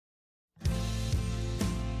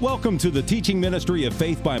Welcome to the teaching ministry of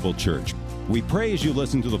Faith Bible Church. We pray as you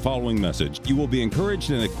listen to the following message, you will be encouraged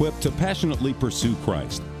and equipped to passionately pursue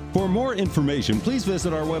Christ. For more information, please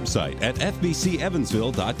visit our website at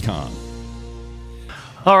fbcevansville.com.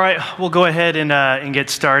 All right, we'll go ahead and get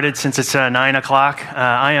started since it's 9 o'clock.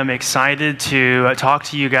 I am excited to talk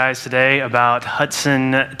to you guys today about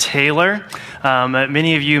Hudson Taylor.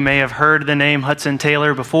 Many of you may have heard the name Hudson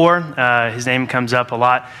Taylor before. His name comes up a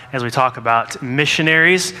lot as we talk about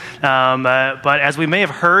missionaries. But as we may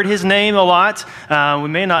have heard his name a lot, we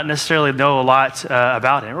may not necessarily know a lot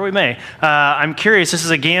about him, or we may. I'm curious, this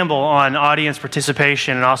is a gamble on audience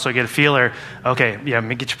participation and also get a feeler. Okay, yeah, let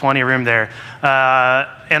me get you plenty of room there.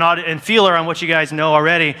 And feeler on what you guys know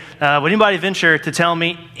already. Would anybody venture to tell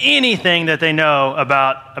me anything that they know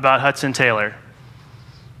about Hudson Taylor?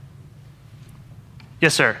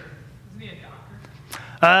 Yes, sir. Isn't he a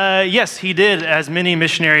doctor? Yes, he did, as many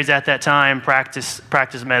missionaries at that time practice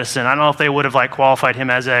medicine. I don't know if they would have qualified him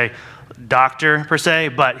as a doctor per se,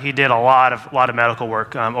 but he did a lot of medical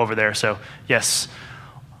work over there. So yes,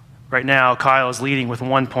 right now Kyle is leading with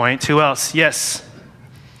 1 point. Who else? Yes.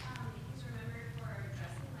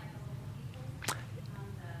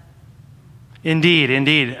 Indeed.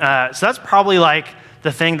 So that's probably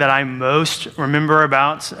the thing that I most remember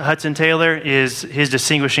about Hudson Taylor is his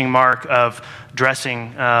distinguishing mark of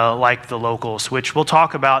dressing like the locals, which we'll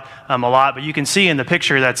talk about a lot. But you can see in the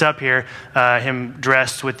picture that's up here, him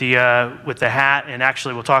dressed with the hat, and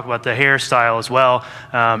actually we'll talk about the hairstyle as well.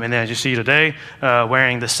 And then as you see today,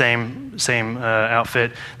 wearing the same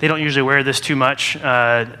outfit. They don't usually wear this too much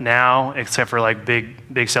now, except for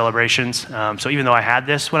big celebrations. So even though I had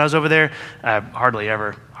this when I was over there, I hardly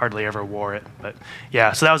ever wore it. But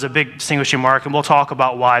yeah, so that was a big distinguishing mark, and we'll talk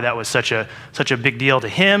about why that was such a big deal to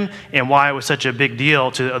him and why it was such a big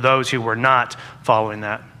deal to those who were not following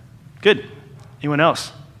that. Good. Anyone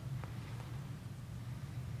else?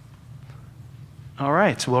 All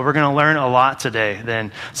right. Well, we're going to learn a lot today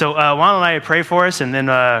then. So why don't I pray for us, and then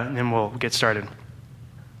we'll get started.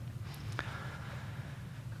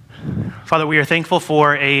 Father, we are thankful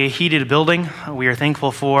for a heated building. We are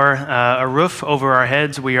thankful for a roof over our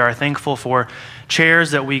heads. We are thankful for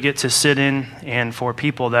chairs that we get to sit in, and for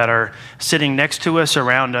people that are sitting next to us,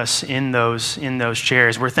 around us in those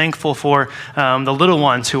chairs. We're thankful for the little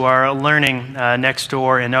ones who are learning next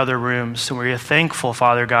door in other rooms. So we're thankful,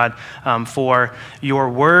 Father God, for your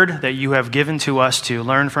word that you have given to us to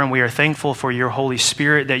learn from. We are thankful for your Holy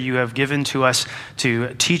Spirit that you have given to us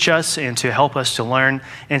to teach us and to help us to learn.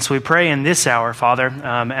 And so we pray in this hour, Father,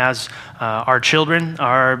 as our children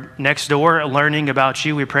are next door learning about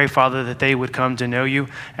you, we pray, Father, that they would come to know you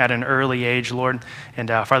at an early age, Lord. And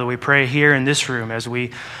Father, we pray here in this room as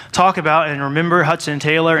we talk about and remember Hudson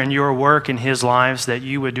Taylor and your work in his lives, that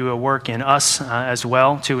you would do a work in us as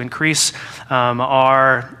well to increase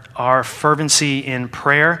our fervency in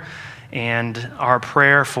prayer and our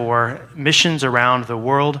prayer for missions around the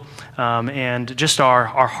world, and just our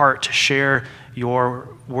heart to share your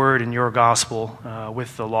word and your gospel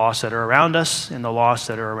with the lost that are around us and the lost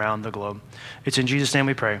that are around the globe. It's in Jesus' name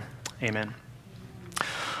we pray. Amen.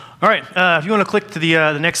 All right, if you want to click to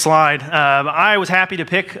the next slide, I was happy to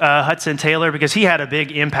pick Hudson Taylor because he had a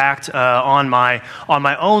big impact on my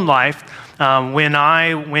own life. When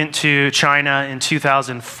I went to China in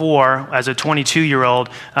 2004 as a 22-year-old,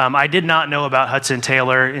 I did not know about Hudson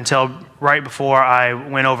Taylor until right before I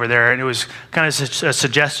went over there, and it was kind of a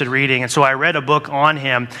suggested reading. And so I read a book on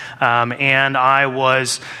him, and I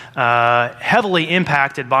was heavily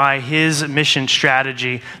impacted by his mission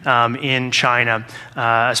strategy in China,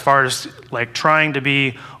 as far as trying to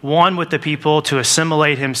be one with the people, to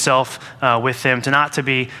assimilate himself with them, to not to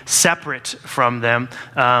be separate from them,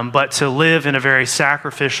 but to live in a very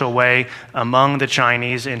sacrificial way among the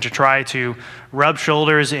Chinese, and to try to rub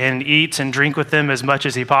shoulders and eat and drink with them as much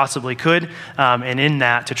as he possibly could, and in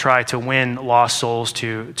that to try to win lost souls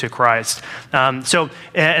to Christ. So,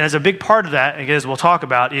 and as a big part of that, as we'll talk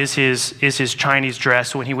about, is his Chinese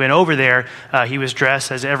dress. When he went over there, he was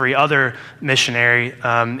dressed as every other missionary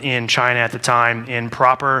in China at the time, in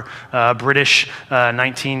proper British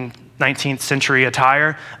 19th century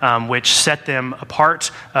attire, which set them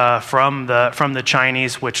apart from the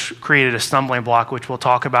Chinese, which created a stumbling block, which we'll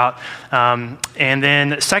talk about. And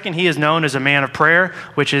then second, he is known as a man of prayer,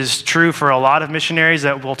 which is true for a lot of missionaries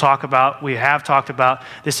that we'll talk about. We have talked about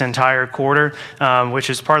this entire quarter, which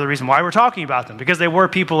is part of the reason why we're talking about them, because they were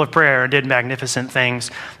people of prayer and did magnificent things.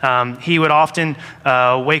 He would often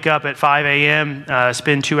wake up at 5 a.m.,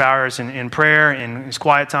 spend 2 hours in prayer in his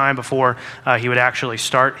quiet time before he would actually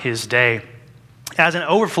start his day. As an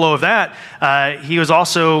overflow of that, he was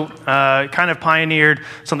also kind of pioneered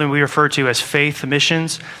something we refer to as faith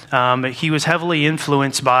missions. He was heavily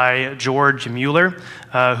influenced by George Mueller,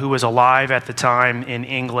 who was alive at the time in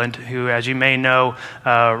England, who, as you may know,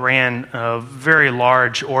 ran a very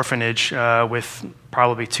large orphanage with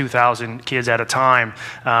probably 2,000 kids at a time,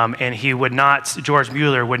 and George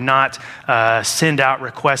Mueller would not send out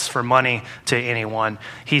requests for money to anyone.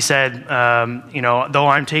 He said, though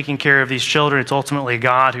I'm taking care of these children, it's ultimately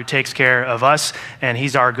God who takes care of us, and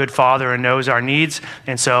he's our good father and knows our needs,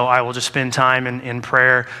 and so I will just spend time in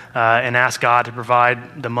prayer and ask God to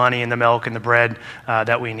provide the money and the milk and the bread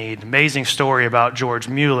that we need. Amazing story about George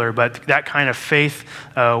Mueller, but that kind of faith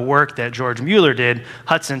work that George Mueller did,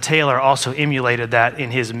 Hudson Taylor also emulated that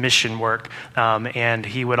in his mission work, and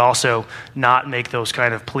he would also not make those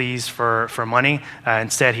kind of pleas for money.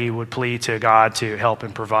 Instead, he would plead to God to help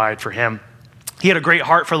and provide for him. He had a great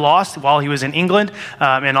heart for lost while he was in England,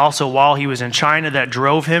 and also while he was in China. That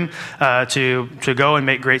drove him to go and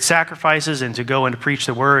make great sacrifices and to go and to preach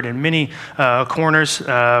the word in many corners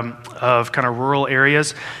of kind of rural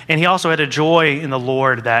areas. And he also had a joy in the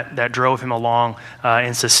Lord that drove him along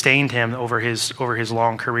and sustained him over his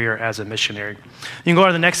long career as a missionary. You can go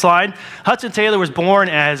to the next slide. Hudson Taylor was born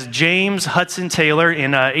as James Hudson Taylor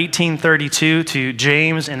in 1832 to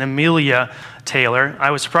James and Amelia Taylor.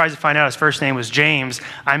 I was surprised to find out his first name was James.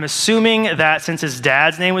 I'm assuming that since his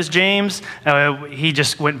dad's name was James, he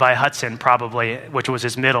just went by Hudson probably, which was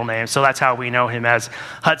his middle name. So that's how we know him as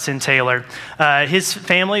Hudson Taylor. His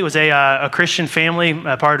family was a Christian family,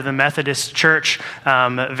 part of the Methodist Church,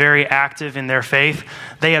 very active in their faith.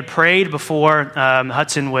 They had prayed before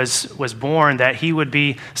Hudson was born that he would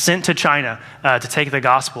be sent to China to take the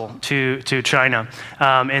gospel to China.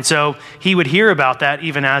 And so he would hear about that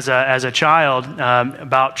even as a child,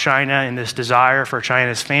 about China and this desire for China,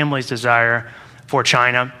 his family's desire for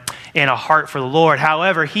China, and a heart for the Lord.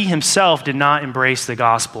 However, he himself did not embrace the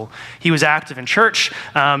gospel. He was active in church.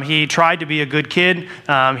 He tried to be a good kid.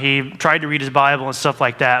 He tried to read his Bible and stuff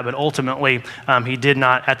like that, but ultimately he did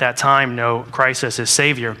not at that time know Christ as his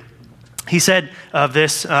Savior. He said of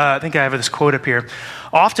this, I think I have this quote up here,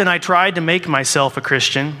 "Often I tried to make myself a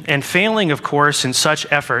Christian, and failing, of course, in such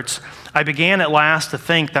efforts, I began at last to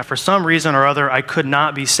think that for some reason or other I could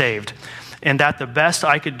not be saved, and that the best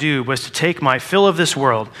I could do was to take my fill of this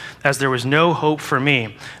world, as there was no hope for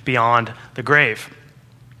me beyond the grave."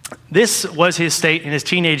 This was his state in his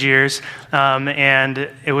teenage years, and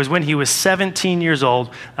it was when he was 17 years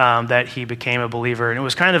old that he became a believer. And it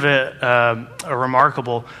was kind of a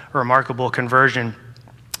remarkable conversion.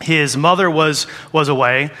 His mother was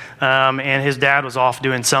away, and his dad was off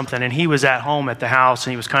doing something, and he was at home at the house,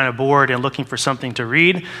 and he was kind of bored and looking for something to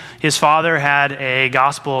read. His father had a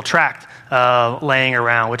gospel tract laying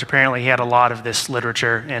around, which apparently he had a lot of this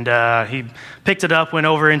literature, and he picked it up, went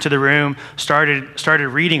over into the room, started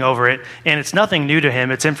reading over it, and it's nothing new to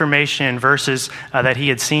him. It's information and verses that he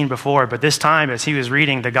had seen before, but this time as he was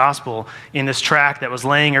reading the gospel in this tract that was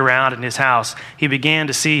laying around in his house, he began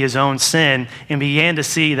to see his own sin and began to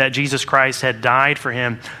see that Jesus Christ had died for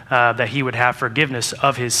him, that he would have forgiveness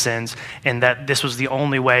of his sins, and that this was the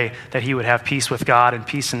only way that he would have peace with God and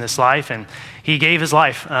peace in this life. And he gave his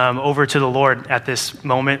life over to the Lord at this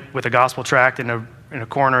moment with a gospel tract in a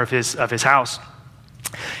corner of his house.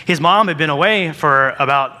 His mom had been away for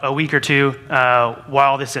about a week or two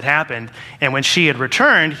while this had happened, and when she had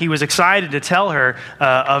returned, he was excited to tell her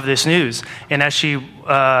of this news. And as she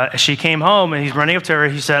came home and he's running up to her,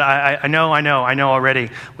 he said, I know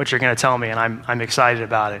already what you're going to tell me, and I'm excited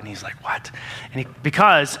about it. And he's like, what? And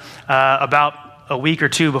because about a week or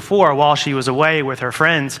two before, while she was away with her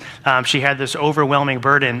friends, she had this overwhelming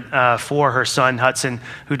burden for her son, Hudson,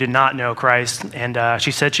 who did not know Christ. And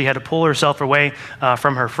she said she had to pull herself away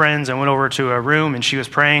from her friends and went over to a room, and she was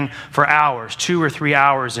praying for hours, 2 or 3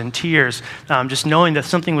 hours in tears, just knowing that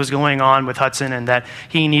something was going on with Hudson and that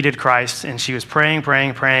he needed Christ. And she was praying,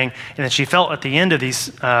 and then she felt at the end of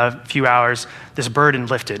these few hours, this burden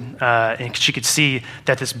lifted. And she could see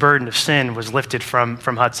that this burden of sin was lifted from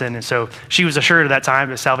Hudson. And so she was assured at that time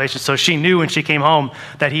of salvation. So she knew when she came home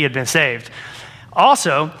that he had been saved.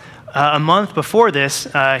 Also, a month before this,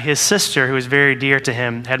 his sister, who was very dear to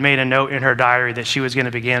him, had made a note in her diary that she was going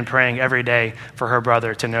to begin praying every day for her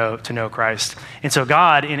brother to know Christ. And so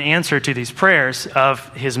God, in answer to these prayers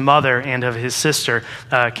of his mother and of his sister,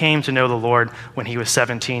 came to know the Lord when he was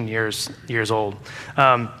 17 years old.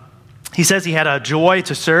 He says he had a joy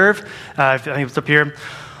to serve. I think it's up here.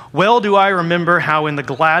 Well do I remember how in the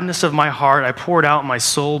gladness of my heart I poured out my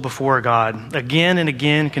soul before God, again and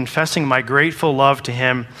again confessing my grateful love to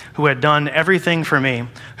him who had done everything for me,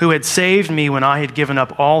 who had saved me when I had given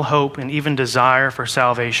up all hope and even desire for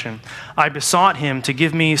salvation. I besought him to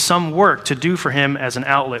give me some work to do for him as an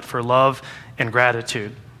outlet for love and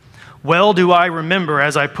gratitude. Well do I remember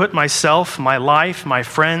as I put myself, my life, my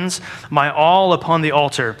friends, my all upon the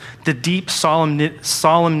altar, the deep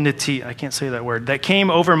solemnity, I can't say that word, that came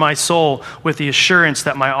over my soul with the assurance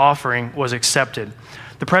that my offering was accepted.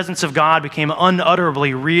 The presence of God became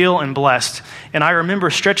unutterably real and blessed, and I remember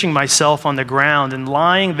stretching myself on the ground and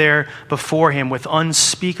lying there before him with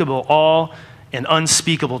unspeakable awe and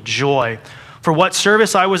unspeakable joy. For what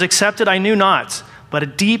service I was accepted, I knew not, but a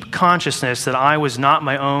deep consciousness that I was not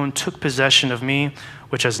my own took possession of me,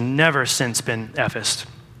 which has never since been effaced.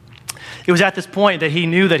 It was at this point that he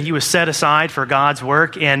knew that he was set aside for God's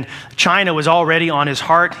work, and China was already on his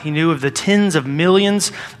heart. He knew of the tens of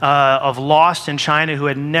millions of lost in China who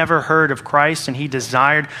had never heard of Christ, and he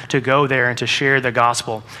desired to go there and to share the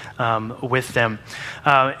gospel with them.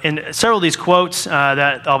 And several of these quotes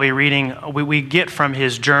that I'll be reading, we get from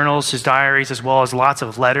his journals, his diaries, as well as lots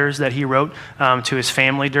of letters that he wrote to his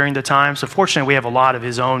family during the time. So fortunately, we have a lot of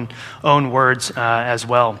his own words as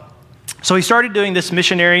well. So he started doing this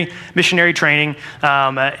missionary training,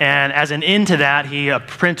 and as an end to that, he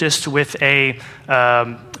apprenticed with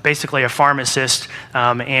basically a pharmacist,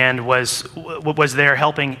 and was there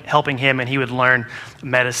helping him, and he would learn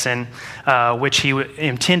medicine, which he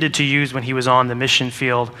intended to use when he was on the mission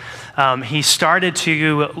field. He started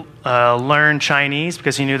to learn Chinese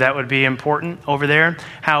because he knew that would be important over there.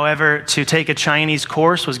 However, to take a Chinese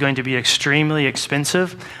course was going to be extremely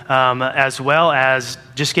expensive, as well as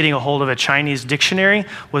just getting a hold of a Chinese dictionary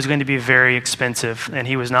was going to be very expensive, and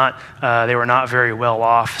they were not very well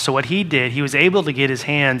off. So what he did, he was able to get his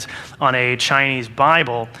hands on a Chinese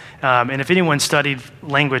Bible, and if anyone studied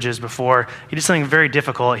languages before, he did something very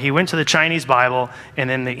difficult. He went to the Chinese Bible and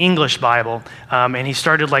then the English Bible, and he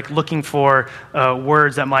started looking for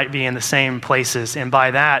words that might be in the same places, and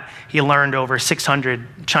by that, he learned over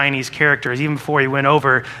 600 Chinese characters, even before he went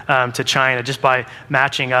over to China, just by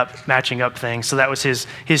matching up things. So that was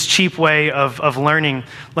his cheap way of learning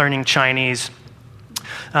Chinese.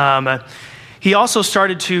 He also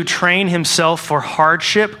started to train himself for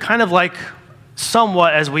hardship, kind of like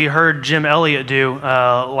somewhat as we heard Jim Elliott do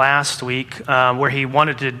last week, where he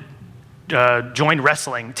wanted to join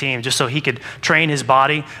wrestling team just so he could train his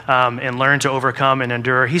body and learn to overcome and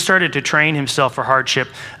endure. He started to train himself for hardship.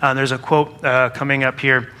 There's a quote coming up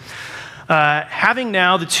here. Having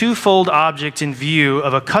now the twofold object in view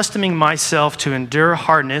of accustoming myself to endure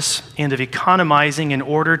hardness and of economizing in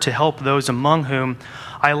order to help those among whom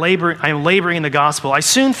I am laboring in the gospel, I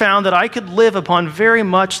soon found that I could live upon very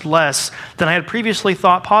much less than I had previously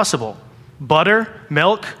thought possible. Butter,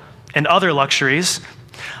 milk, and other luxuries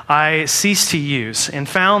I ceased to use, and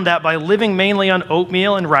found that by living mainly on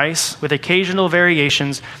oatmeal and rice, with occasional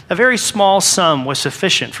variations, a very small sum was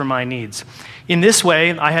sufficient for my needs. In this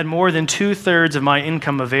way, I had more than 2/3 of my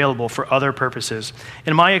income available for other purposes.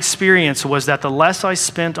 And my experience was that the less I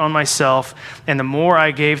spent on myself and the more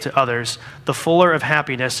I gave to others, the fuller of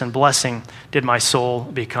happiness and blessing did my soul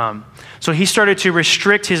become. So he started to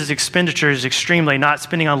restrict his expenditures extremely, not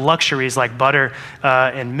spending on luxuries like butter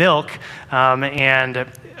and milk, and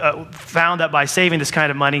found that by saving this kind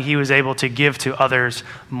of money, he was able to give to others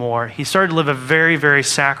more. He started to live a very, very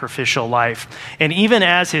sacrificial life. And even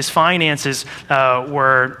as his finances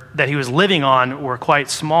that he was living on were quite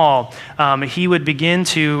small, he would begin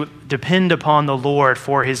to depend upon the Lord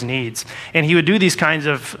for his needs. And he would do this kind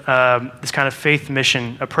of faith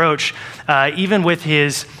mission approach, even with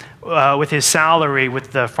his salary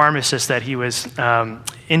with the pharmacist that he was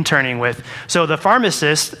interning with. So the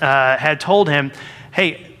pharmacist had told him,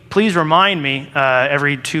 hey, please remind me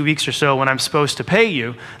every 2 weeks or so when I'm supposed to pay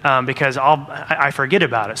you, because I forget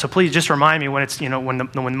about it. So please just remind me when it's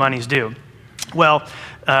when money's due. Well,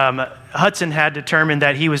 Hudson had determined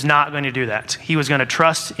that he was not going to do that. He was going to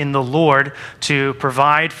trust in the Lord to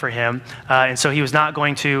provide for him, and so he was not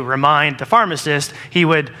going to remind the pharmacist. He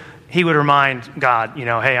would remind God,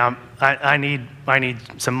 hey, I need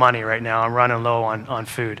some money right now. I'm running low on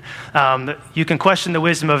food. You can question the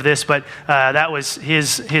wisdom of this, but that was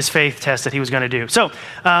his faith test that he was going to do. So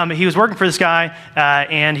he was working for this guy,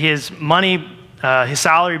 and his money his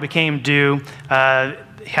salary became due,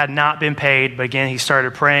 had not been paid, but again, he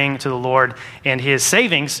started praying to the Lord, and his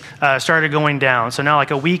savings started going down. So now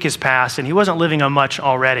like a week has passed, and he wasn't living on much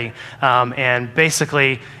already, and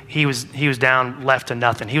basically he was down, left to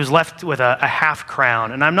nothing. He was left with a half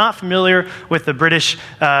crown, and I'm not familiar with the British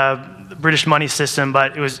money system,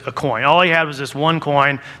 but it was a coin. All he had was this one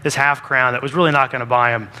coin, this half crown, that was really not going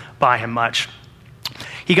to buy him much.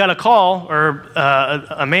 He got a call, or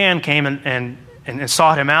a man came and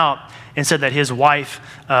sought him out and said that his wife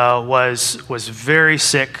was very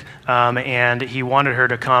sick, and he wanted her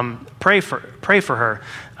to come pray for her.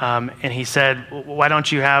 And he said, "Why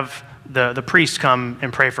don't you have the priest come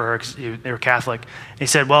and pray for her?" Because they were Catholic. And he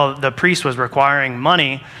said, "Well, the priest was requiring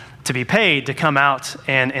money to be paid to come out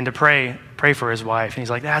and to pray for his wife." And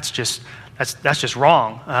he's like, "That's just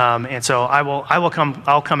wrong." And so I'll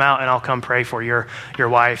come out and I'll come pray for your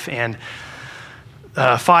wife. And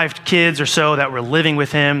 5 kids or so that were living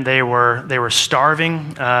with him, they were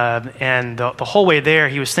starving, and the whole way there,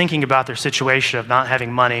 he was thinking about their situation of not having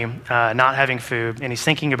money, not having food, and he's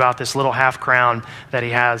thinking about this little half crown that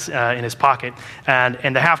he has in his pocket,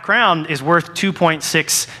 and the half crown is worth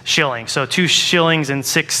 2.6 shillings, so 2 shillings and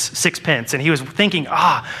 6 pence, and he was thinking,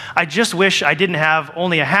 I just wish I didn't have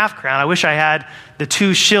only a half crown. I wish I had the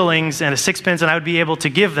 2 shillings and a 6 pence, and I would be able to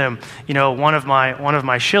give them, one of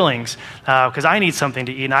my shillings, because I need something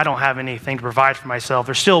to eat, and I don't have anything to provide for myself.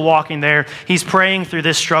 They're still walking there. He's praying through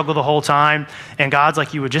this struggle the whole time, and God's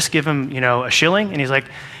like, "You would just give him, a shilling?" And he's like,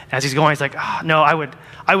 as he's going, he's like, "No, I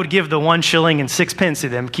would give the 1 shilling and 6 pence to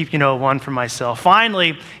them, keep, one for myself."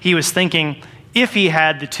 Finally, he was thinking, if he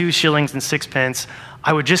had the 2 shillings and 6 pence,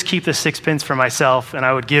 I would just keep the 6 pence for myself, and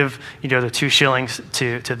I would give, the 2 shillings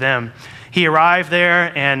to them. He arrived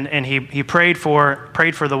there, and he prayed for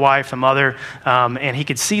the wife, the mother, and he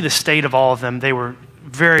could see the state of all of them. They were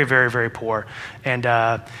very, very, very poor. And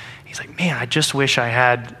he's like, "Man, I just wish I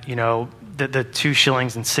had, the 2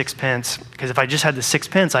 shillings and 6 pence, because if I just had the 6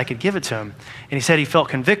 pence, I could give it to him." And he said he felt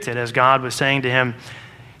convicted as God was saying to him,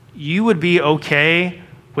 "You would be okay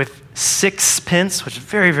with 6 pence, which is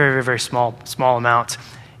very, very, very, very small amount,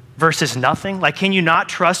 versus nothing? Like, can you not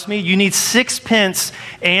trust me? You need 6 pence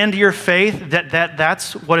and your faith,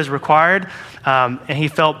 that's what is required." And he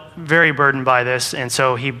felt very burdened by this, and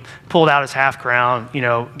so he pulled out his half crown,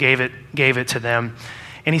 gave it to them.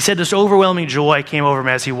 And he said this overwhelming joy came over him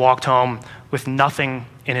as he walked home with nothing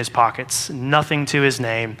in his pockets, nothing to his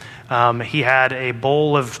name. He had a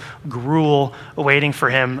bowl of gruel waiting for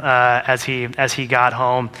him as he got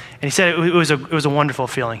home, and he said it was a wonderful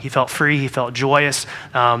feeling. He felt free, he felt joyous,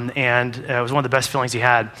 and it was one of the best feelings he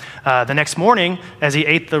had. The next morning, as he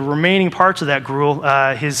ate the remaining parts of that gruel,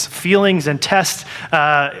 his feelings and tests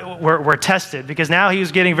were tested, because now he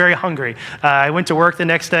was getting very hungry. I went to work the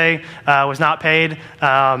next day, was not paid,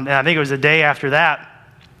 and I think it was the day after that.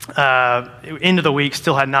 Into the week,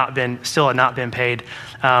 still had not been paid,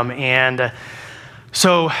 and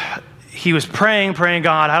so he was praying,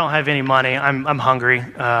 "God, I don't have any money. I'm hungry,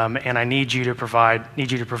 and I need you to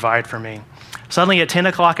provide for me." Suddenly, at 10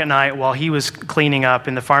 o'clock at night, while he was cleaning up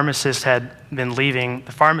and the pharmacist had been leaving,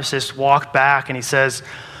 the pharmacist walked back and he says,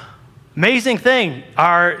 "Amazing thing,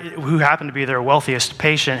 who happened to be their wealthiest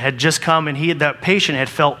patient had just come, and that patient had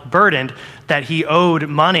felt burdened that he owed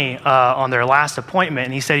money on their last appointment,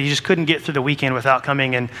 and he said he just couldn't get through the weekend without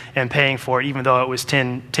coming and paying for it, even though it was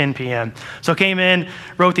 10 p.m. So came in,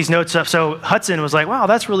 wrote these notes up. So Hudson was like, "Wow,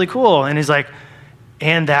 that's really cool," and he's like,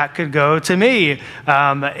 "And that could go to me,"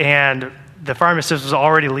 and the pharmacist was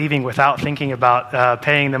already leaving without thinking about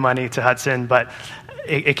paying the money to Hudson, but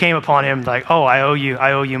it came upon him like, "Oh, I owe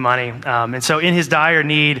you money." And so in his dire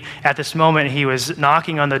need at this moment, he was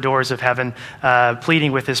knocking on the doors of heaven,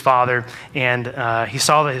 pleading with his father, and he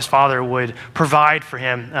saw that his father would provide for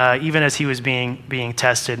him, even as he was being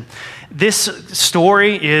tested. This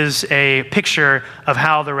story is a picture of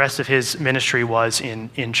how the rest of his ministry was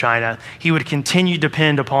in China. He would continue to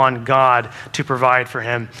depend upon God to provide for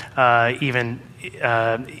him, even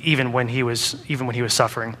when he was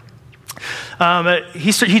suffering.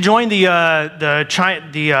 He joined the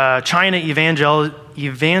China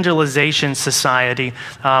Evangelization Society,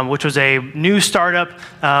 which was a new startup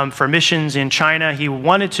for missions in China. He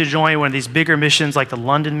wanted to join one of these bigger missions like the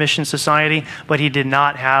London Mission Society, but he did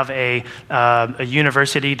not have a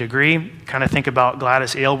university degree. Kind of think about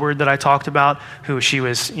Gladys Aylward that I talked about, who she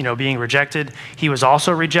was being rejected. He was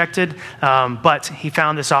also rejected, but he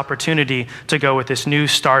found this opportunity to go with this new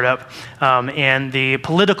startup. And the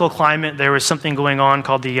political climate, there was something going on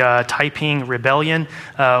called the Taiping Rebellion,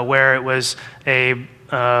 where it was a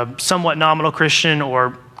somewhat nominal Christian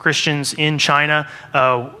or Christians in China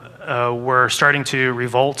were starting to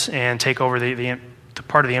revolt and take over the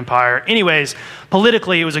part of the empire. Anyways,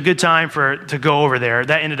 politically, it was a good time to go over there.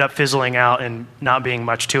 That ended up fizzling out and not being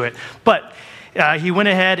much to it. But he went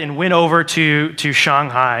ahead and went over to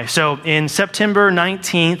Shanghai. So in September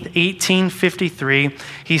 19th, 1853,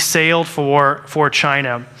 he sailed for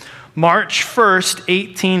China. March 1st,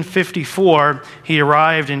 1854, he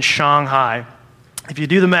arrived in Shanghai. If you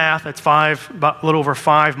do the math, that's about a little over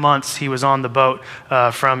 5 months he was on the boat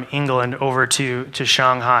from England over to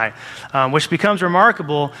Shanghai, which becomes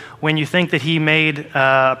remarkable when you think that he made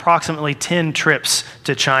approximately 10 trips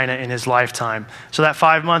to China in his lifetime. So that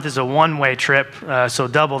 5 month is a one-way trip, so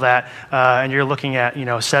double that, and you're looking at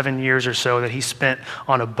 7 years or so that he spent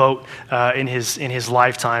on a boat in his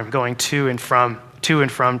lifetime, going to and from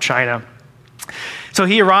China. So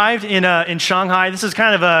he arrived in Shanghai. This is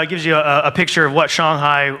kind of gives you a picture of what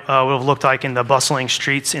Shanghai would have looked like in the bustling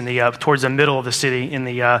streets towards the middle of the city in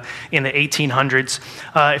the 1800s.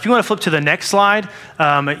 If you want to flip to the next slide,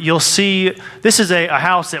 you'll see this is a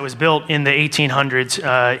house that was built in the 1800s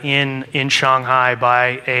in Shanghai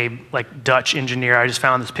by a Dutch engineer. I just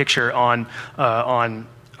found this picture online.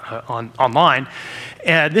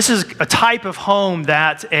 This is a type of home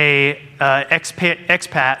that a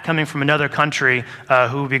expat coming from another country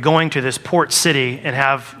who would be going to this port city and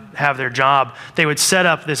have their job, they would set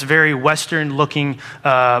up this very Western-looking,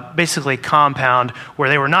 basically compound where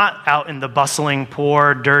they were not out in the bustling,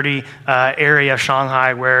 poor, dirty area of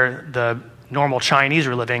Shanghai where the normal Chinese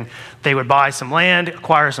were living. They would buy some land,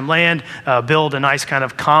 acquire some land, build a nice kind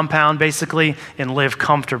of compound, basically, and live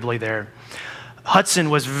comfortably there. Hudson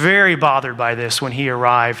was very bothered by this when he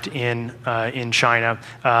arrived in China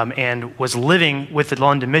and was living with the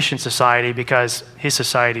London Mission Society because his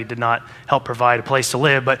society did not help provide a place to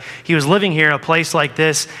live. But he was living here in a place like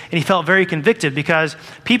this, and he felt very convicted because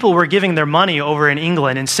people were giving their money over in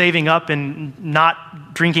England and saving up and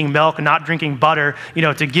not drinking milk and not drinking butter,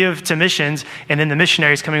 to give to missions, and then the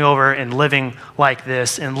missionaries coming over and living like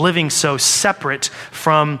this and living so separate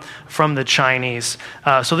from the Chinese.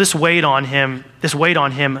 So this weighed on him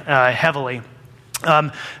heavily.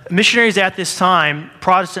 Missionaries at this time,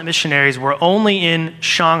 Protestant missionaries, were only in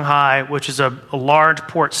Shanghai, which is a large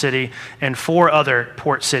port city, and 4 other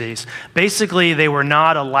port cities. Basically, they were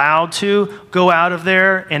not allowed to go out of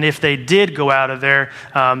there, and if they did go out of there,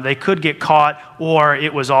 they could get caught, or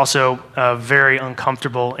it was also very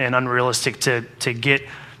uncomfortable and unrealistic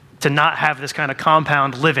to not have this kind of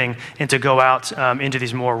compound living and to go out into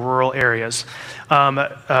these more rural areas.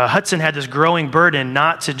 Hudson had this growing burden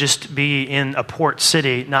not to just be in a port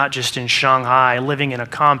city, not just in Shanghai, living in a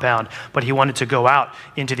compound, but he wanted to go out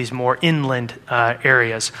into these more inland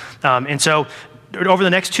areas. And so over the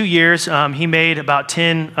next 2 years, he made about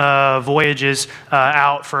 10 voyages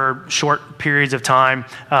out for short periods of time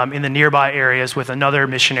in the nearby areas with another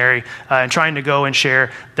missionary and trying to go and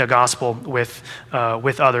share the gospel with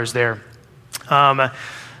others there.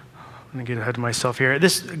 Let me get ahead of myself here.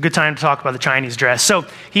 This is a good time to talk about the Chinese dress. So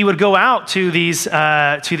he would go out to these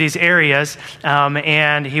areas,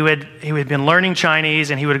 and he would been learning Chinese,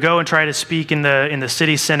 and he would go and try to speak in the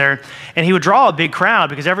city center, and he would draw a big crowd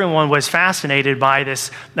because everyone was fascinated by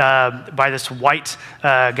this white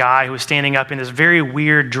guy who was standing up in this very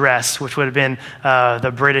weird dress, which would have been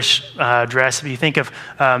the British dress. If you think of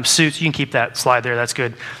suits, you can keep that slide there. That's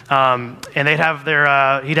good. And they'd have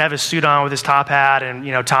he'd have his suit on with his top hat and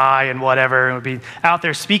tie and whatever, and would be out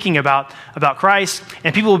there speaking about Christ,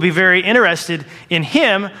 and people would be very interested in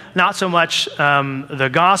him, not so much the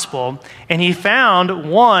gospel. And he found,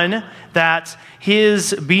 one, that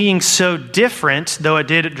his being so different, though it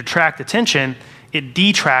did detract attention, it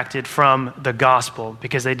detracted from the gospel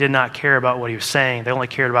because they did not care about what he was saying. They only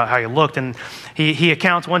cared about how he looked. And he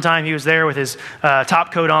accounts one time he was there with his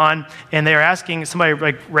top coat on, and they were asking,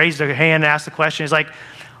 somebody raised a hand and asked the question. He's like,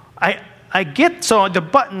 I get, so the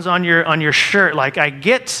buttons on your shirt,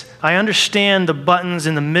 I understand the buttons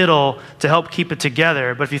in the middle to help keep it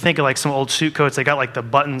together. But if you think of some old suit coats, they got the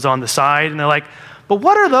buttons on the side, and they're like, but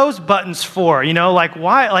what are those buttons for?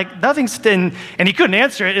 Why? Nothing's, and he couldn't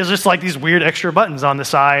answer it. It was just these weird extra buttons on the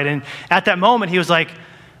side. And at that moment, he was like,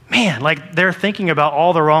 man, they're thinking about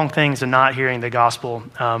all the wrong things and not hearing the gospel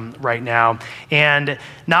right now. And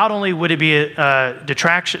not only would it be a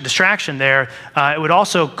distraction there, it would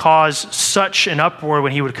also cause such an uproar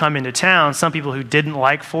when he would come into town. Some people who didn't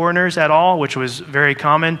like foreigners at all, which was very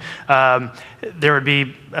common, there would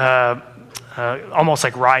be almost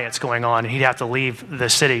riots going on, and he'd have to leave the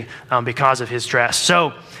city because of his dress.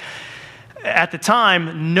 So At the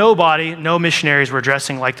time, no missionaries were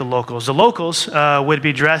dressing like the locals. The locals would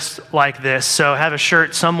be dressed like this, so have a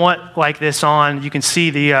shirt somewhat like this on. You can see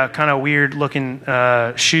the kind of weird-looking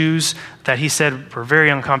shoes that he said were very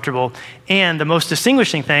uncomfortable. And the most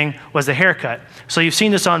distinguishing thing was the haircut. So you've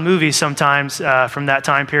seen this on movies sometimes from that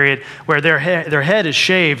time period, where their head is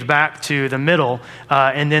shaved back to the middle,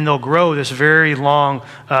 and then they'll grow this very long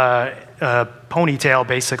ponytail,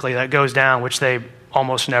 basically, that goes down, which they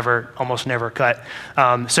almost never cut.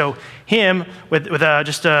 So him with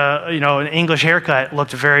just an English haircut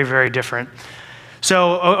looked very, very different.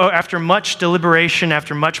 So after much deliberation,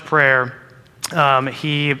 after much prayer,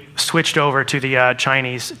 he switched over to the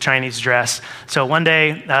Chinese dress. So one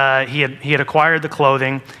day he had acquired the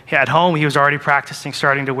clothing. At home, he was already practicing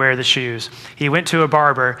starting to wear the shoes. He went to a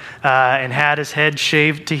barber and had his head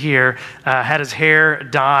shaved to here, had his hair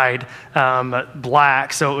dyed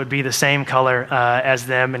black so it would be the same color as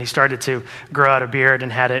them, and he started to grow out a beard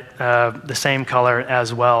and had it the same color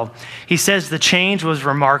as well. He says the change was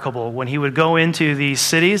remarkable. When he would go into these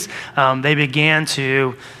cities, they began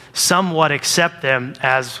to somewhat accept them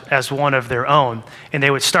as one of their own, and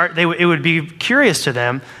it would be curious to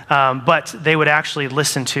them, but they would actually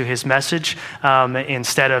listen to his message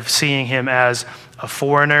instead of seeing him as a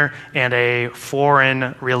foreigner and a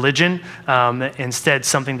foreign religion, instead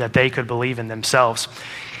something that they could believe in themselves.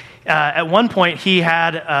 At one point, he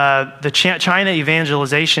had the China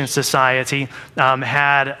Evangelization Society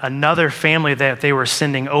had another family that they were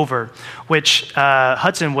sending over, which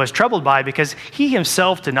Hudson was troubled by because he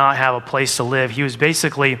himself did not have a place to live. He was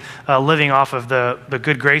basically living off of the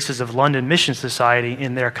good graces of London Mission Society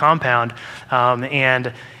in their compound,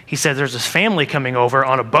 and he said, "There's this family coming over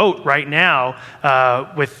on a boat right now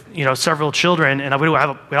with several children, and I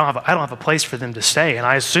don't have a place for them to stay. And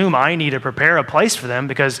I assume I need to prepare a place for them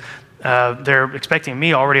because they're expecting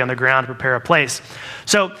me already on the ground to prepare a place."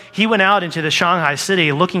 So he went out into the Shanghai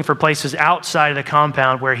city looking for places outside of the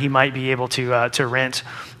compound where he might be able to rent.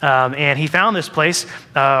 And he found this place,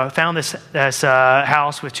 found this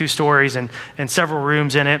house with 2 stories and several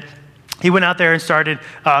rooms in it. He went out there and started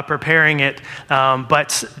preparing it,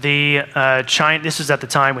 but this is at the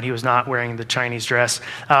time when he was not wearing the Chinese dress.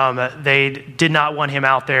 They did not want him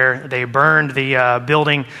out there. They burned the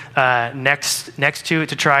building next to it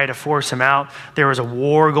to try to force him out. There was a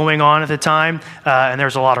war going on at the time, and there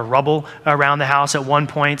was a lot of rubble around the house. At one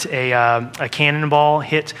point, a cannonball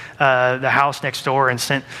hit the house next door and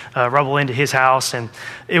sent rubble into his house, and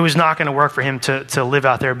it was not going to work for him to live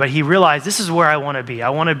out there. But he realized, this is where I want to be. I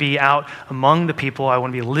want to be out among the people. I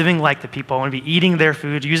want to be living like the people. I want to be eating their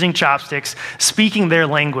food, using chopsticks, speaking their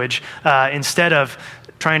language, instead of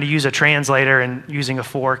trying to use a translator and using a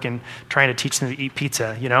fork and trying to teach them to eat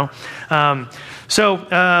pizza,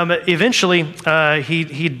 Eventually,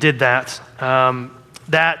 he did that.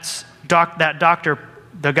 That doctor,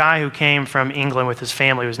 the guy who came from England with his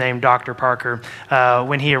family, was named Dr. Parker.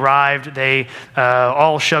 When he arrived, they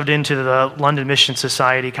all shoved into the London Mission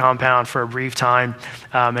Society compound for a brief time,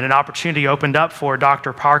 and an opportunity opened up for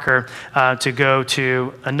Dr. Parker to go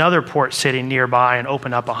to another port city nearby and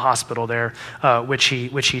open up a hospital there, which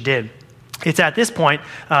he did. It's at this point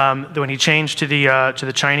when he changed to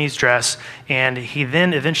the Chinese dress, and he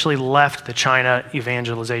then eventually left the China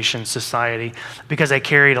Evangelization Society because they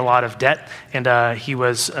carried a lot of debt, and he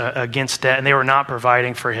was against debt, and they were not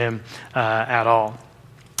providing for him at all.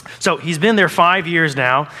 So he's been there 5 years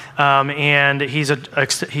now, and he's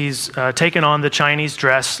taken on the Chinese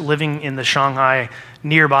dress, living in the Shanghai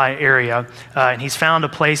nearby area, and he's found a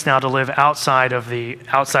place now to live outside of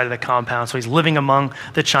the compound. So he's living among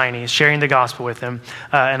the Chinese, sharing the gospel with them.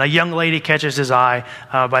 And a young lady catches his eye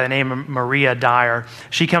by the name of Maria Dyer.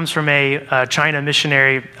 She comes from a China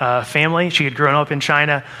missionary family. She had grown up in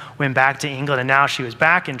China, went back to England, and now she was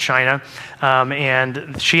back in China.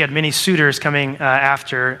 And she had many suitors coming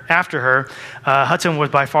after her. Hudson was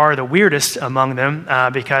by far the weirdest among them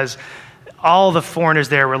because all the foreigners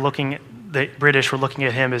there the British were looking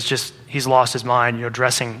at him as just, he's lost his mind,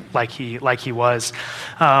 dressing like he was.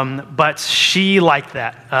 But she liked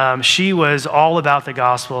that. She was all about the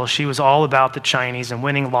gospel. She was all about the Chinese and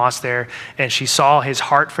winning lost there. And she saw his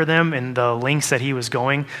heart for them and the lengths that he was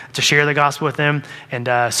going to share the gospel with them.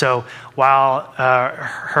 And so while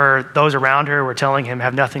those around her were telling him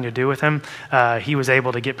have nothing to do with him, he was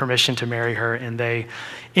able to get permission to marry her, and they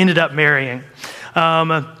ended up marrying.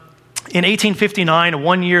 In 1859,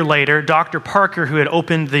 1 year later, Dr. Parker, who had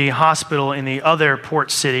opened the hospital in the other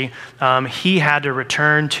port city, he had to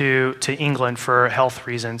return to England for health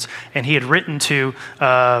reasons, and he had written to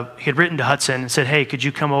Hudson and said, "Hey, could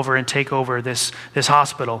you come over and take over this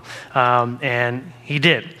hospital?" And he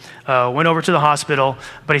did. Went over to the hospital,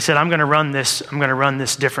 but he said, "I'm going to run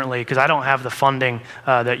this differently because I don't have the funding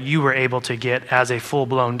that you were able to get as a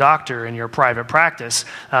full-blown doctor in your private practice.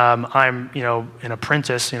 I'm, an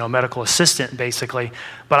apprentice, medical assistant basically,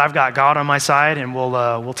 but I've got God on my side, and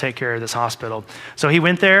we'll take care of this hospital." So he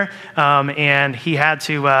went there, and he had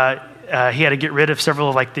to get rid of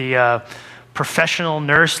several of the professional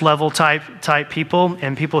nurse level type people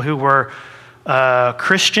and people who were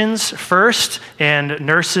Christians first and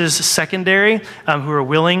nurses secondary, who were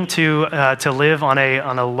willing to live on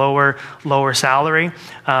a lower salary,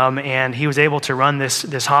 and he was able to run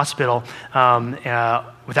this hospital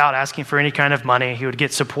without asking for any kind of money. He would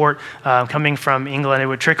get support coming from England. It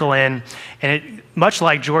would trickle in, and much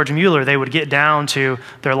like George Mueller, they would get down to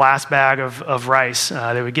their last bag of rice.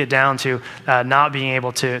 They would get down to not being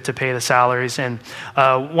able to pay the salaries. And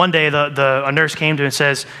one day, a nurse came to him and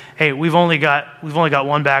says, "Hey, we've only got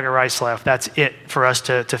one bag of rice left. That's it for us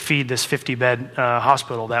to feed this 50-bed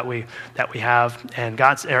hospital that we have." And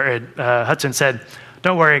Hudson said,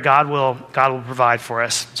 "Don't worry, God will provide for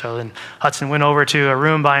us." So then Hudson went over to a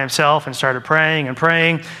room by himself and started praying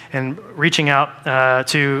and reaching out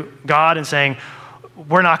to God and saying,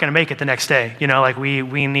 "We're not going to make it the next day.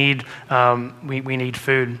 We need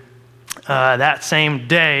food." That same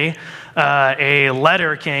day, a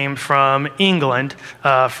letter came from England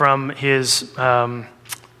from his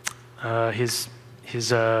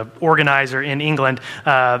organizer in England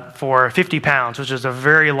for 50 pounds, which is a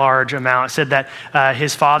very large amount. It said that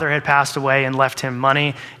his father had passed away and left him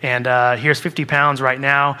money, and here's 50 pounds right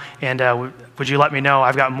now, and would you let me know?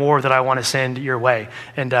 I've got more that I want to send your way.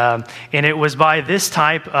 And it was by this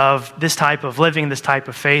type of living, this type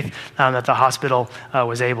of faith, that the hospital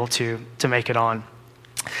was able to make it on.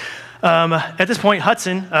 At this point,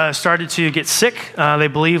 Hudson started to get sick, they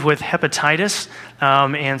believe, with hepatitis,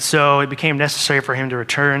 and so it became necessary for him to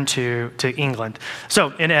return to England.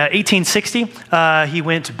 So in 1860, he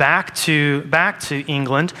went back to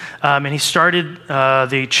England, and he started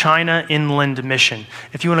the China Inland Mission.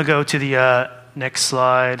 If you want to go to the next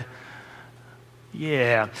slide.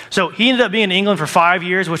 Yeah. So he ended up being in England for 5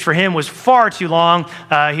 years, which for him was far too long.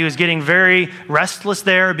 He was getting very restless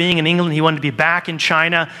there, being in England. He wanted to be back in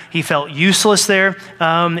China. He felt useless there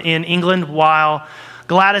in England, while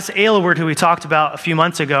Gladys Aylward, who we talked about a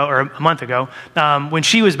month ago, when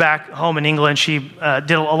she was back home in England, she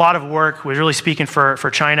did a lot of work, was really speaking for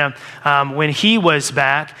China. When he was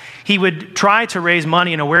back, he would try to raise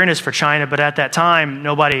money and awareness for China, but at that time,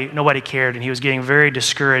 nobody cared, and he was getting very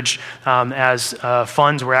discouraged as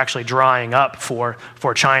funds were actually drying up for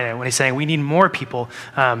China. When he's saying, we need more people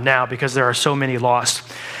now because there are so many lost.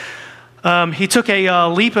 He took a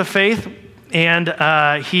leap of faith. And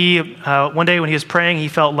one day when he was praying, he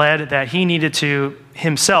felt led that he needed to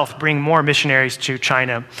himself bring more missionaries to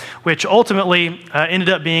China, which ultimately ended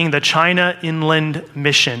up being the China Inland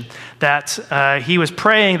Mission. That he was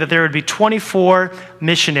praying that there would be 24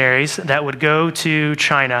 missionaries that would go to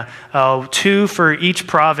China, 2 for each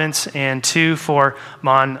province and 2 for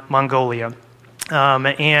Mongolia.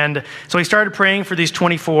 And so he started praying for these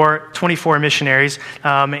 24 missionaries,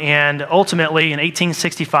 and ultimately in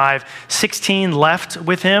 1865, 16 left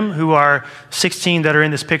with him, who are 16 that are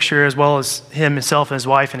in this picture, as well as himself and his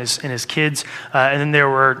wife and his kids. And then there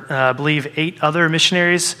were, I believe, 7 or 8 other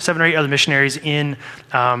missionaries in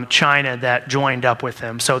China that joined up with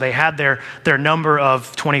him. So they had their number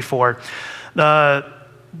of 24.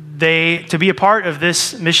 To be a part of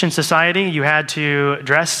this mission society, you had to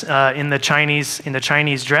dress in the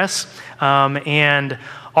Chinese dress, and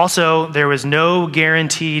also there was no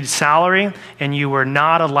guaranteed salary, and you were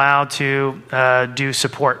not allowed to do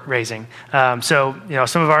support raising. So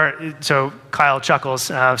Kyle chuckles.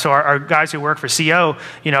 So our guys who work for CO,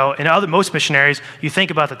 and most missionaries, you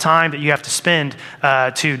think about the time that you have to spend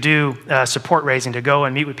to do support raising, to go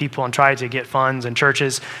and meet with people and try to get funds and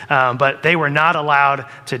churches, but they were not allowed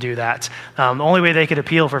to do that. The only way they could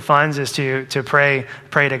appeal for funds is to pray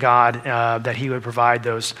to God that He would provide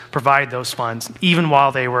those funds, even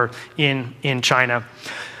while they were in China.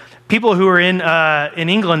 people who were in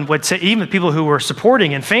England would say, even people who were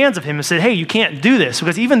supporting and fans of him, and said, hey, you can't do this,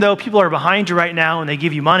 because even though people are behind you right now and they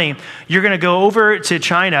give you money, you're going to go over to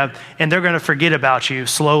China and they're going to forget about you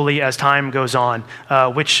slowly as time goes on,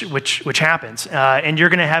 which happens. And you're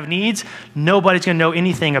going to have needs. Nobody's going to know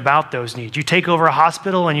anything about those needs. You take over a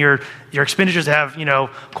hospital and your expenditures have,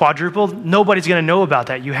 quadrupled. Nobody's going to know about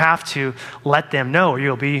that. You have to let them know, or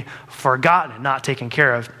you'll be forgotten and not taken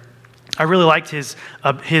care of. I really liked his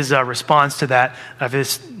response to that.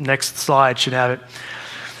 This next slide should have it.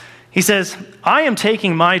 He says, I am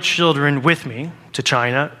taking my children with me to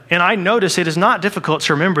China, and I notice it is not difficult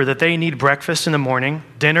to remember that they need breakfast in the morning,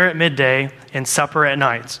 dinner at midday, and supper at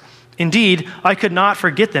night. Indeed, I could not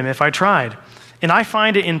forget them if I tried. And I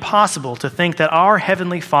find it impossible to think that our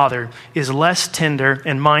Heavenly Father is less tender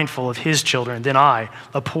and mindful of his children than I,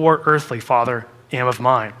 a poor earthly father, am of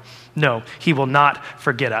mine. No, he will not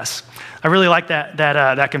forget us. I really like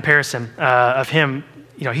that comparison of him.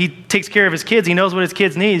 He takes care of his kids. He knows what his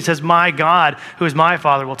kids need. He says, my God, who is my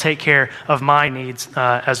Father, will take care of my needs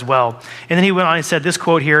as well. And then he went on and said this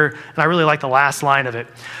quote here, and I really like the last line of it.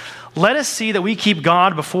 Let us see that we keep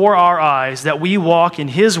God before our eyes, that we walk in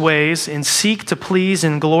his ways and seek to please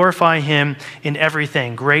and glorify him in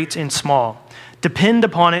everything, great and small. Depend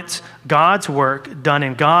upon it, God's work done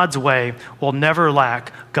in God's way will never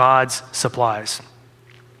lack God's supplies.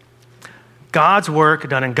 God's work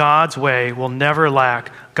done in God's way will never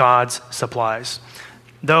lack God's supplies.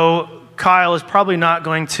 Though Kyle is probably not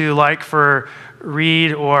going to like for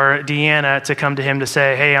Reed or Deanna to come to him to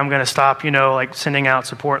say, hey, I'm going to stop, sending out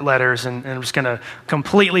support letters and I'm just going to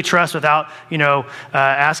completely trust without,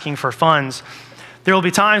 asking for funds. There will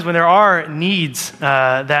be times when there are needs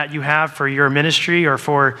that you have for your ministry or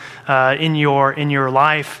for in your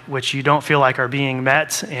life, which you don't feel like are being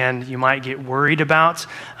met and you might get worried about.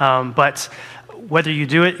 But whether you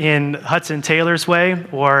do it in Hudson Taylor's way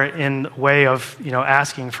or in way of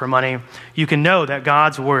asking for money, you can know that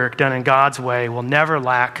God's work done in God's way will never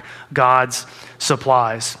lack God's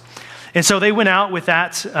supplies. And so they went out with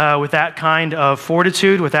that kind of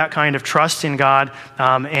fortitude, with that kind of trust in God,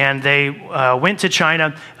 and they went to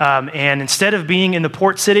China. And instead of being in the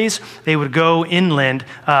port cities, they would go inland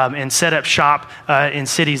and set up shop in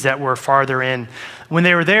cities that were farther in. When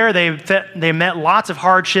they were there, they met lots of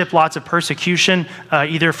hardship, lots of persecution,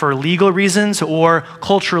 either for legal reasons or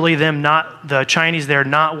culturally the Chinese there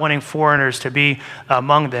not wanting foreigners to be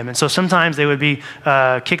among them. And so sometimes they would be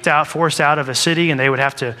kicked out, forced out of a city, and they would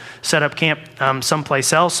have to set up camp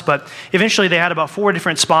someplace else. But eventually they had about 4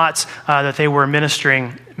 different spots that they were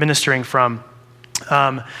ministering from.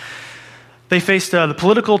 They faced the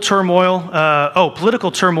political turmoil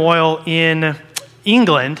in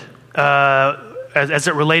England, as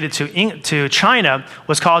it related to China,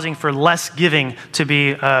 was causing for less giving to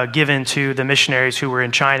be given to the missionaries who were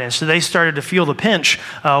in China. And so they started to feel the pinch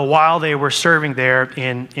while they were serving there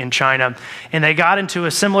in China. And they got into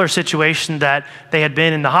a similar situation that they had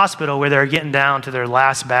been in the hospital, where they were getting down to their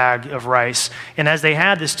last bag of rice. And as they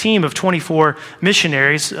had this team of 24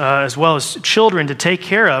 missionaries, as well as children to take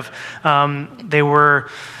care of, they were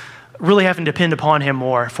really having to depend upon him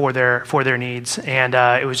more for their needs. And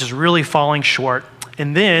it was just really falling short.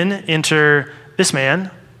 And then enter this man.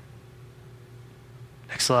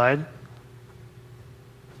 Next slide.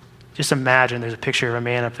 Just imagine there's a picture of a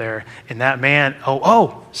man up there. And that man,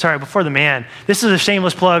 before the man. This is a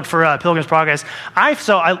shameless plug for Pilgrim's Progress.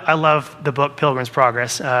 I love the book Pilgrim's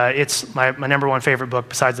Progress. It's my number one favorite book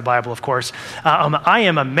besides the Bible, of course. I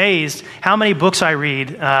am amazed how many books I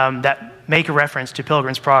read that make a reference to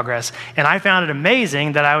Pilgrim's Progress. And I found it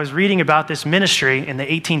amazing that I was reading about this ministry in the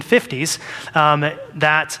 1850s,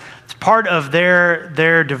 that part of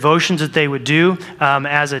their devotions that they would do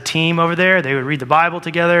as a team over there, they would read the Bible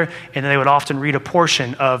together, and they would often read a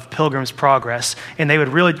portion of Pilgrim's Progress. And they would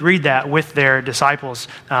really read that with their disciples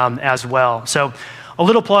as well. So a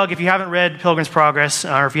little plug, if you haven't read Pilgrim's Progress,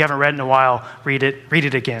 or if you haven't read it in a while, read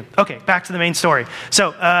it again. Okay, back to the main story.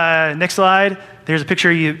 So next slide. There's a picture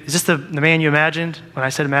of you. Is this the man you imagined when I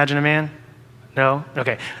said imagine a man? No?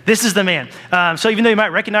 Okay. This is the man. So even though you might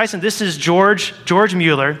recognize him, this is George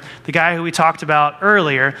Mueller, the guy who we talked about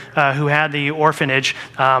earlier, who had the orphanage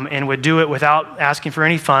and would do it without asking for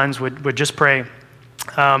any funds, would just pray.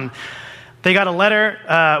 They got a letter.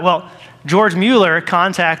 George Mueller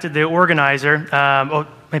contacted the organizer.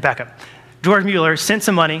 Let me back up. George Mueller sent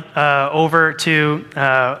some money over to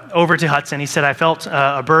Hudson. He said, I felt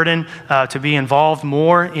a burden to be involved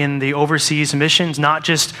more in the overseas missions, not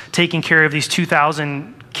just taking care of these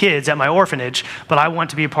 2,000 kids at my orphanage, but I want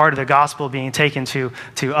to be a part of the gospel being taken to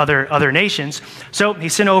other nations. So he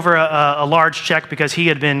sent over a large check because he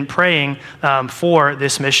had been praying for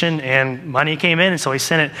this mission, and money came in, and so he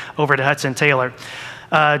sent it over to Hudson Taylor.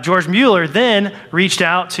 George Mueller then reached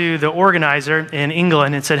out to the organizer in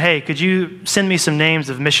England and said, hey, could you send me some names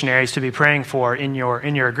of missionaries to be praying for in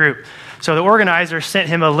your group? So the organizer sent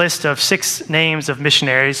him a list of 6 names of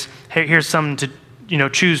missionaries. Here's some to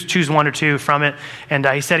choose 1 or 2 from it. And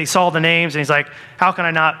he said he saw the names, and he's like, how can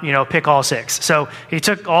I not, pick all 6? So he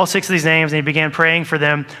took all 6 of these names, and he began praying for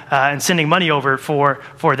them and sending money over for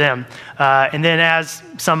them. And then as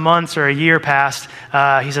some months or a year passed,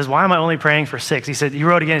 he says, why am I only praying for 6? He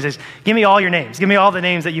wrote again, he says, give me all your names. Give me all the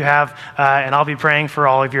names that you have, and I'll be praying for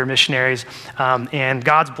all of your missionaries. And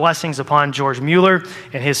God's blessings upon George Mueller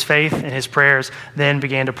and his faith and his prayers then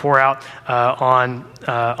began to pour out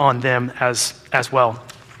on them as well.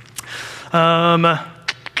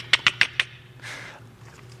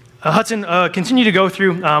 Hudson continued to go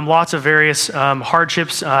through lots of various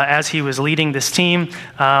hardships as he was leading this team,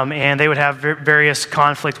 and they would have various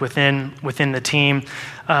conflict within the team.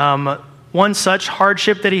 One such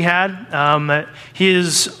hardship that he had,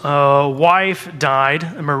 his wife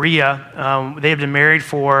died, Maria. They had been married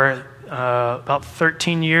for about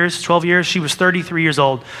 12 years. She was 33 years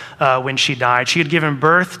old when she died. She had given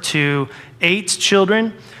birth to 8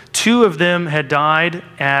 children. 2 of them had died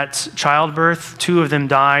at childbirth. 2 of them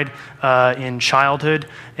died in childhood.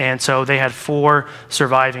 And so they had 4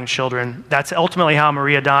 surviving children. That's ultimately how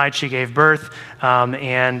Maria died. She gave birth,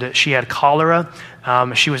 and she had cholera.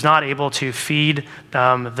 She was not able to feed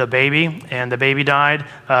the baby, and the baby died,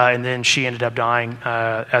 and then she ended up dying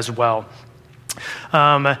as well.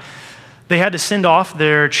 They had to send off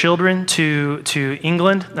their children to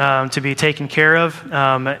England to be taken care of,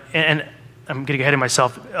 and I'm getting ahead of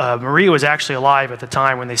myself. Maria was actually alive at the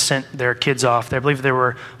time when they sent their kids off. I believe there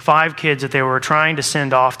were 5 kids that they were trying to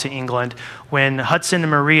send off to England. When Hudson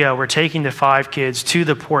and Maria were taking the 5 kids to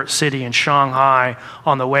the port city in Shanghai,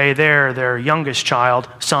 on the way there, their youngest child,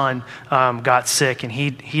 son, got sick, and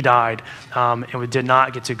he died, and did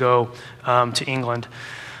not get to go to England.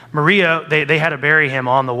 Maria, they had to bury him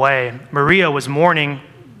on the way. Maria was mourning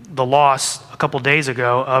the loss a couple days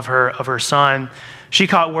ago of her son. She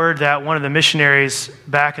caught word that one of the missionaries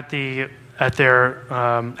back at their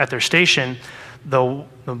station, the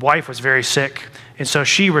wife was very sick, and so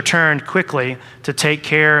she returned quickly to take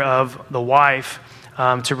care of the wife,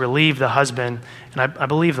 to relieve the husband, and I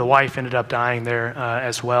believe the wife ended up dying there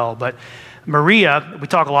as well. But Maria, we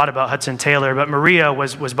talk a lot about Hudson Taylor, but Maria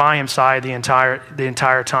was by his side the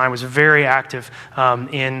entire time, was very active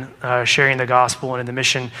in sharing the gospel and in the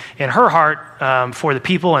mission. And her heart for the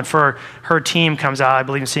people and for her team comes out, I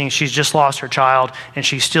believe, in seeing she's just lost her child, and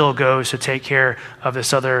she still goes to take care of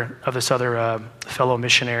this other fellow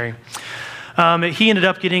missionary. He ended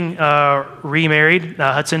up getting remarried,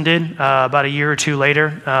 Hudson did, about a year or 2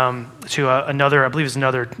 later, to another, I believe it was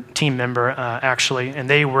another team member, actually, and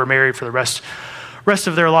they were married for the rest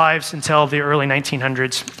of their lives until the early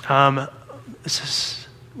 1900s.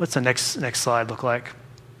 What's the next slide look like?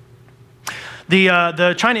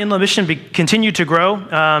 The China Inland Mission continued to grow. In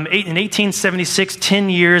 1876, 10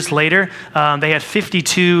 years later, they had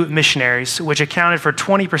 52 missionaries, which accounted for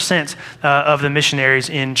 20% of the missionaries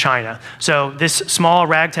in China. So this small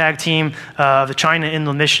ragtag team of the China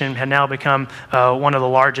Inland Mission had now become one of the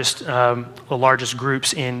largest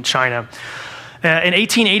groups in China. In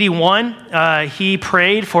 1881, he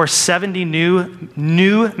prayed for 70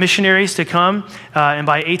 new missionaries to come, and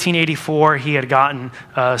by 1884, he had gotten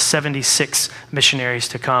 76 missionaries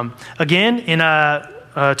to come. Again, in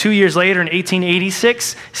 2 years later, in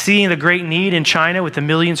 1886, seeing the great need in China with the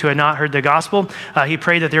millions who had not heard the gospel, he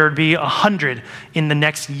prayed that there would be 100 in the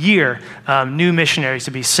next year, new missionaries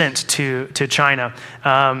to be sent to China.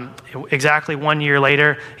 Exactly 1 year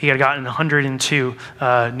later, he had gotten 102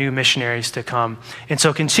 new missionaries to come. And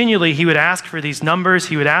so continually, he would ask for these numbers,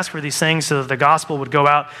 he would ask for these things so that the gospel would go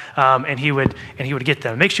out, and he would get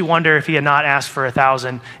them. It makes you wonder if he had not asked for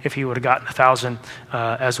 1,000, if he would have gotten 1,000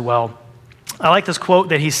 as well. I like this quote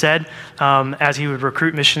that he said as he would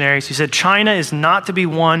recruit missionaries. He said, "China is not to be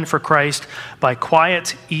won for Christ by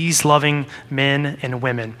quiet, ease-loving men and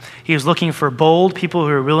women." He was looking for bold people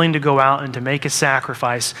who are willing to go out and to make a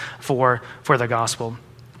sacrifice for the gospel.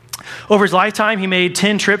 Over his lifetime, he made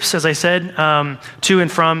 10 trips, as I said, to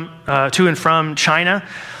and from China.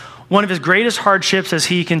 One of his greatest hardships as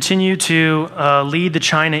he continued to lead the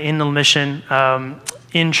China Inland Mission,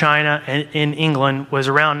 in China and in England was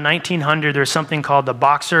around 1900. There's something called the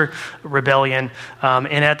Boxer Rebellion.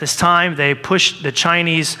 And at this time, the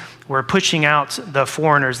Chinese were pushing out the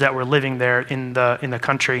foreigners that were living there in the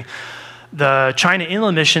country. The China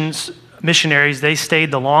Inland missionaries, they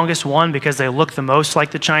stayed the longest one because they looked the most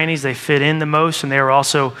like the Chinese. They fit in the most, and they were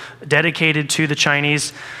also dedicated to the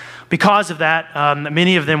Chinese. Because of that,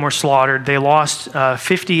 many of them were slaughtered. They lost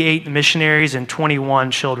 58 missionaries and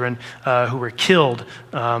 21 children who were killed,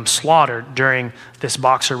 slaughtered during this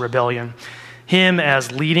Boxer Rebellion. Him,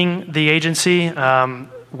 as leading the agency,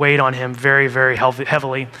 weighed on him very, very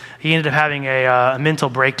heavily. He ended up having a mental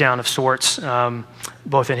breakdown of sorts,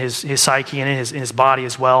 both in his psyche and in his body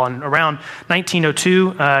as well. And around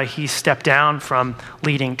 1902, he stepped down from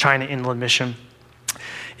leading China Inland Mission.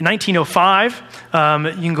 In 1905,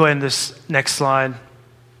 you can go ahead to this next slide.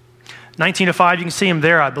 1905, you can see him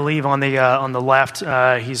there, I believe, on the left.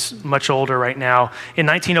 He's much older right now. In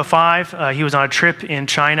 1905, he was on a trip in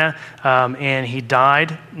China, and he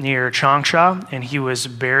died near Changsha, and he was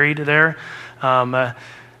buried there. Kind of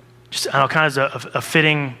as a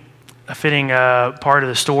fitting part of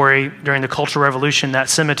the story. During the Cultural Revolution, that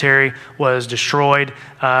cemetery was destroyed,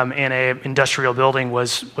 and an industrial building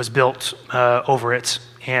was built over it.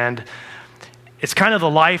 And it's kind of the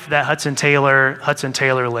life that Hudson Taylor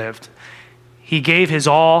lived. He gave his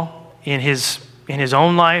all in his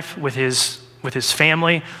own life, with his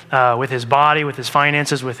family, with his body, with his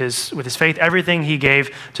finances, with his faith. Everything he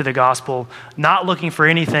gave to the gospel, not looking for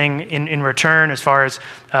anything in return as far as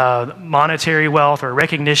monetary wealth or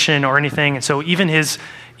recognition or anything. And so even his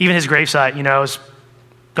gravesite, is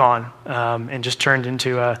gone and just turned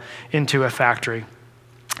into a factory.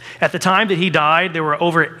 At the time that he died, there were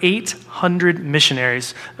over 800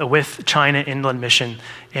 missionaries with China Inland Mission,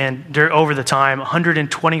 and over the time,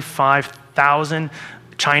 125,000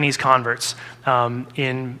 Chinese converts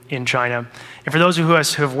in China. And for those who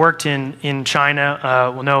have worked in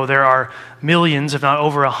China will know there are millions, if not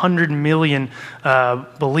over 100 million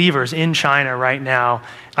believers in China right now.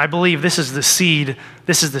 I believe this is the seed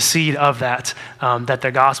of that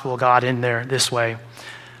the gospel got in there this way.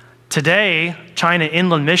 Today, China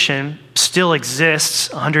Inland Mission still exists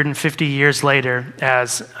 150 years later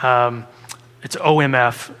as it's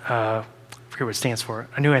OMF. I forget what it stands for.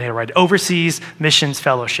 I knew I had to write it. Overseas Missions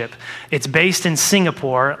Fellowship. It's based in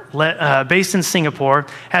Singapore.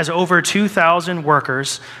 Has over 2,000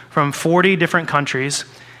 workers from 40 different countries.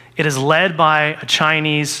 It is led by a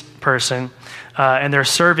Chinese person, and they're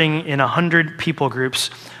serving in 100 people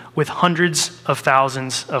groups with hundreds of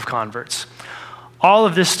thousands of converts. All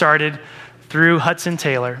of this started through Hudson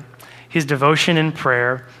Taylor, his devotion in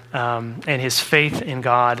prayer, and his faith in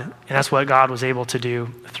God, and that's what God was able to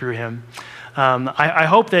do through him. I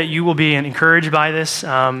hope that you will be encouraged by this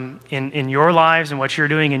in your lives and what you're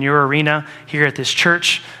doing in your arena here at this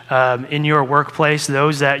church, in your workplace,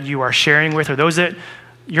 those that you are sharing with or those that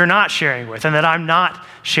you're not sharing with and that I'm not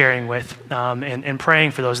sharing with, and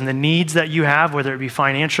praying for those and the needs that you have, whether it be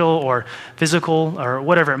financial or physical or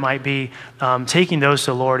whatever it might be, taking those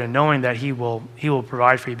to the Lord and knowing that He will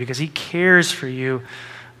provide for you because He cares for you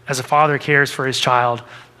as a father cares for his child.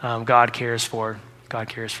 God cares for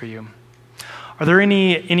you. Are there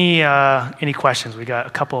any questions? We got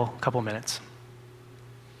a couple minutes.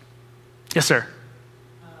 Yes, sir.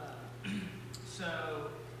 So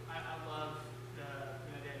I love the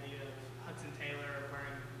idea of Hudson Taylor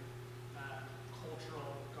wearing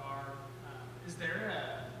cultural garb. Is there a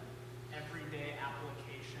everyday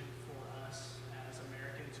application for us as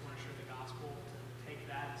Americans who want to share the gospel to take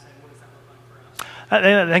that and say, what does that look like for us?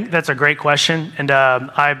 I think that's a great question, and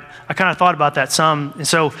I kind of thought about that some, and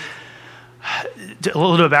so. A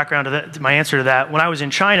little bit of background to my answer to that. When I was in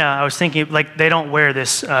China, I was thinking, they don't wear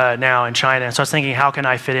this now in China. And so I was thinking, how can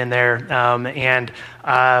I fit in there?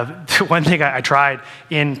 One thing I tried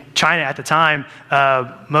in China at the time,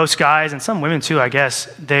 most guys, and some women too, I guess,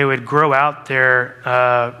 they would grow out their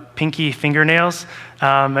pinky fingernails,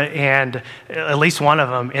 and at least one of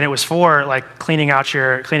them. And it was for cleaning out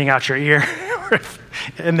your ear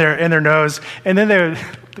and their nose. And then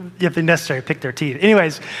if they necessarily pick their teeth.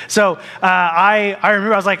 Anyways, so I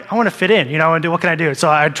remember I was like, I want to fit in, and what can I do? So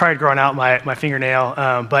I tried growing out my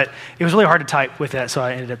fingernail, but it was really hard to type with that, so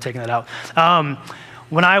I ended up taking that out.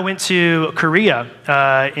 When I went to Korea,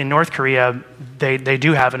 in North Korea, they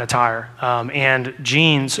do have an attire, and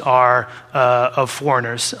jeans are of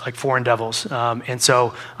foreigners, like foreign devils. And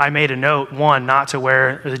so I made a note, one, not to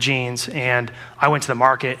wear the jeans, and I went to the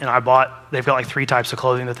market and they've got like 3 types of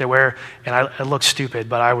clothing that they wear, and it looked stupid,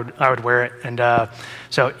 but I would wear it. And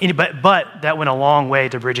but that went a long way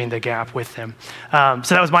to bridging the gap with them.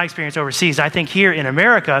 So that was my experience overseas. I think here in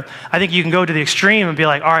America, I think you can go to the extreme and be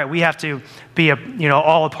like, all right, we have to be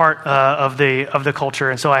all a part of the culture,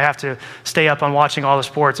 and so I have to stay up on watching all the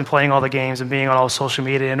sports and playing all the games and being on all social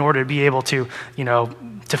media in order to be able to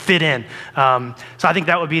to fit in. So I think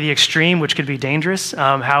that would be the extreme, which could be dangerous.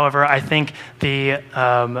 However, I think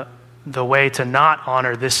the way to not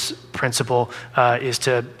honor this principle is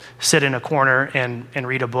to sit in a corner and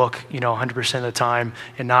read a book 100% of the time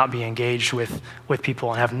and not be engaged with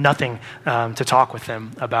people and have nothing to talk with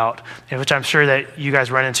them about, and which I'm sure that you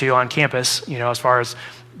guys run into on campus, as far as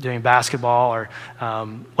doing basketball or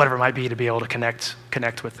whatever it might be, to be able to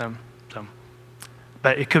connect with them. So,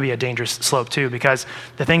 but it could be a dangerous slope too, because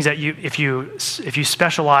the things that if you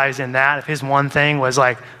specialize in that, if his one thing was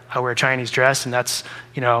like, I wear a Chinese dress and that's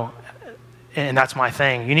and that's my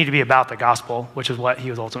thing, you need to be about the gospel, which is what he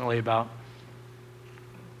was ultimately about.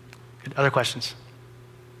 Good. Other questions?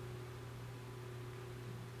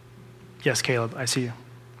 Yes, Caleb, I see you.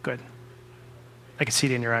 Good. I can see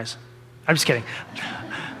it in your eyes. I'm just kidding.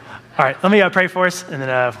 All right, let me pray for us, and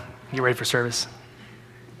then get ready for service.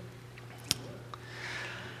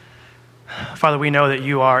 Father, we know that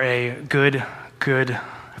you are a good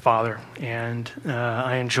Father, and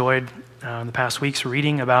I enjoyed the past weeks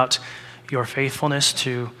reading about your faithfulness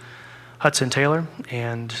to Hudson Taylor,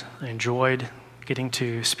 and I enjoyed getting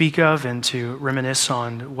to speak of and to reminisce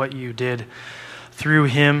on what you did through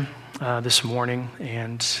him this morning.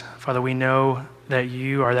 And Father, we know that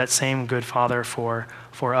you are that same good Father for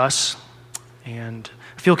us, and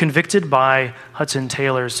feel convicted by Hudson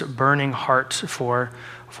Taylor's burning heart for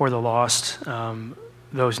the lost,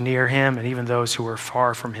 those near him and even those who are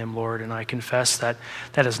far from him, Lord. And I confess that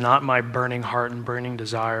is not my burning heart and burning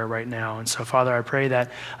desire right now. And so, Father, I pray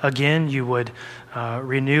that, again, you would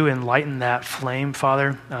renew and lighten that flame,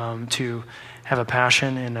 Father, to have a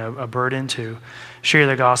passion and a burden to share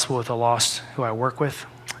the gospel with the lost who I work with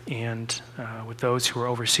and with those who are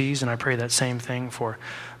overseas. And I pray that same thing for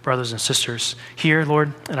brothers and sisters here,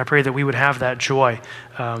 Lord. And I pray that we would have that joy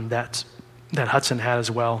that Hudson had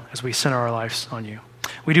as well as we center our lives on you.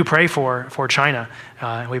 We do pray for China,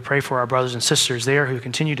 and we pray for our brothers and sisters there who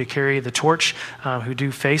continue to carry the torch, who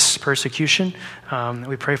do face persecution.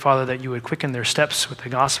 We pray, Father, that you would quicken their steps with the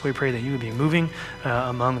gospel. We pray that you would be moving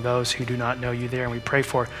among those who do not know you there. And we pray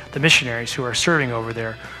for the missionaries who are serving over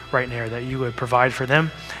there right now, that you would provide for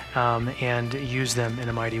them and use them in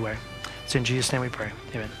a mighty way. It's in Jesus' name we pray.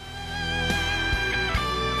 Amen.